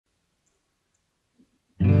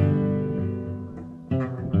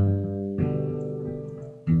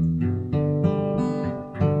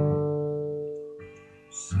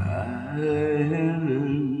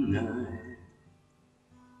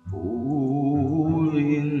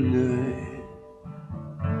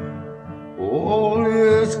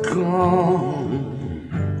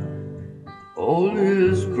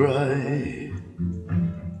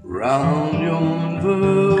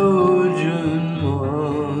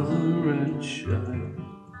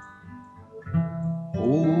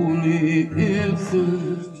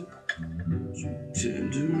infant, so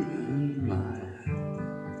tender and mild,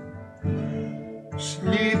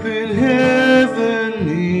 sleep in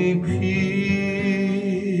heavenly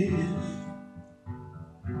peace,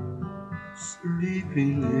 sleep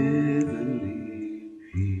in heavenly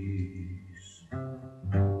peace.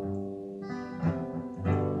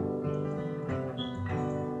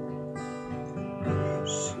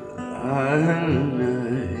 Silent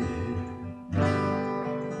night,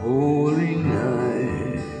 holy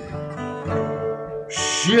night,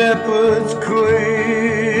 shepherds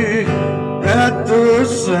quake at the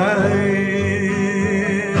sight,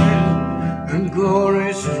 and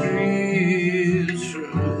glory streams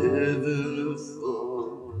from heaven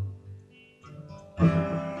afar.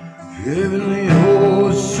 Heavenly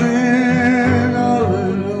hosts sing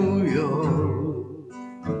hallelujah,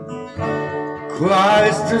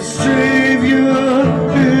 Christ the Savior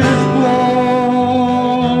is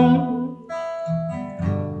born.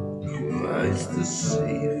 Christ the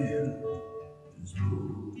Savior is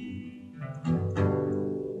born.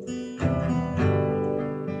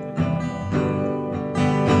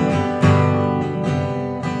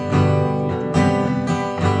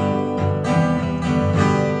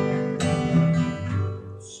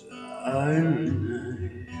 Silent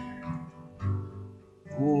night,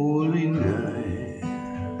 holy night,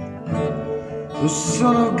 the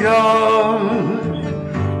Son of God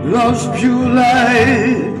loves pure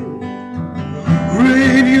light,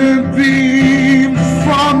 radiant beams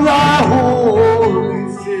from thy holy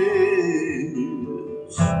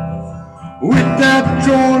face, with that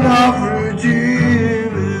dawn of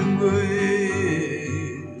redeeming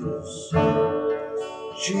grace.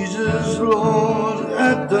 Jesus, Lord,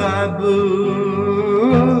 at thy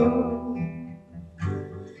birth,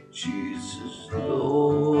 Jesus,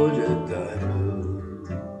 Lord, at thy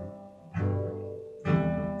birth.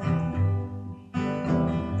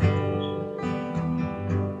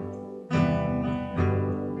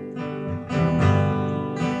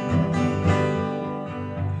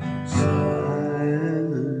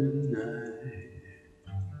 Silent night,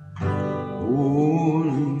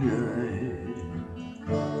 holy night,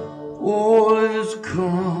 all is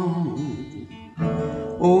calm,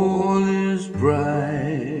 all is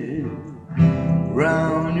bright,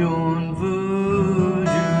 round yon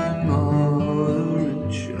virgin mother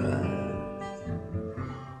and child,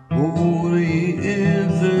 holy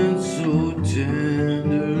infant, so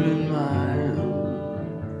tender and mild,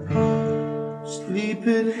 sleep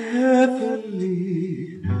in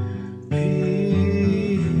heavenly